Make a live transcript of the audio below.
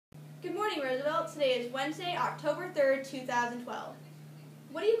morning, Roosevelt. Today is Wednesday, October 3rd, 2012.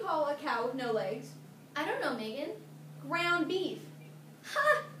 What do you call a cow with no legs? I don't know, Megan. Ground beef.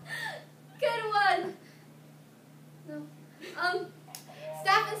 Ha! Good one! No.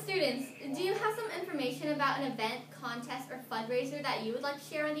 Staff and students, do you have some information about an event, contest, or fundraiser that you would like to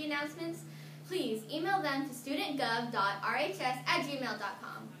share on the announcements? Please email them to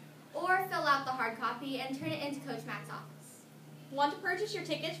studentgov.rhs@gmail.com or fill out the hard copy and turn it into Coach Matt's office. Want to purchase your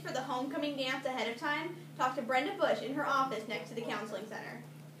tickets for the homecoming dance ahead of time? Talk to Brenda Bush in her office next to the counseling center.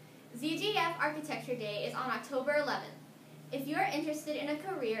 ZGF Architecture Day is on October 11th. If you are interested in a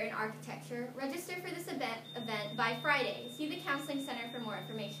career in architecture, register for this event by Friday. See the counseling center for more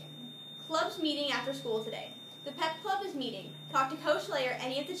information. Club's meeting after school today. The Pep Club is meeting. Talk to Coach Lay or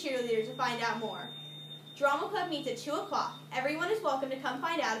any of the cheerleaders to find out more. Drama Club meets at 2 o'clock. Everyone is welcome to come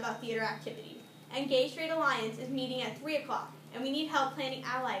find out about theater activities. And Gay Straight Alliance is meeting at 3 o'clock, and we need help planning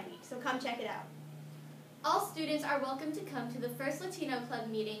Ally Week, so come check it out. All students are welcome to come to the First Latino Club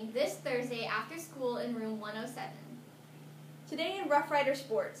meeting this Thursday after school in room 107. Today in Rough Rider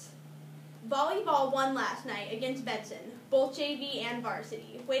sports. Volleyball won last night against Benson, both JV and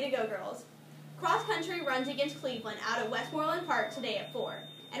varsity. Way to go, girls. Cross country runs against Cleveland out at Westmoreland Park today at 4.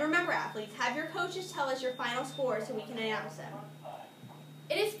 And remember, athletes, have your coaches tell us your final scores so we can announce them.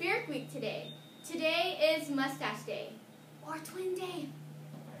 It is Spirit Week today. Today is Mustache Day, or Twin Day.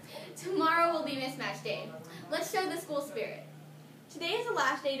 Tomorrow will be Mismatch Day. Let's show the school spirit. Today is the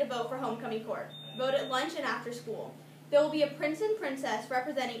last day to vote for homecoming court. Vote at lunch and after school. There will be a prince and princess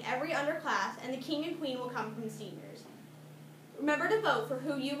representing every underclass, and the king and queen will come from the seniors. Remember to vote for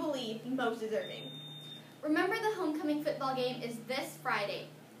who you believe most deserving. Remember, the homecoming football game is this Friday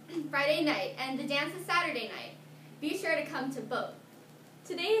night, and the dance is Saturday night. Be sure to come to both.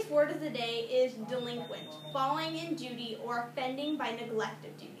 Today's word of the day is delinquent, falling in duty or offending by neglect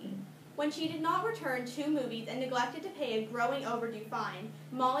of duty. When she did not return 2 movies and neglected to pay a growing overdue fine,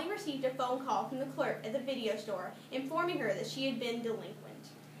 Molly received a phone call from the clerk at the video store informing her that she had been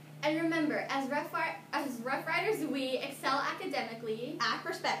delinquent. And remember, as Rough Riders, we excel academically, act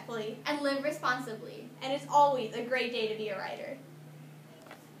respectfully, and live responsibly. And it's always a great day to be a writer.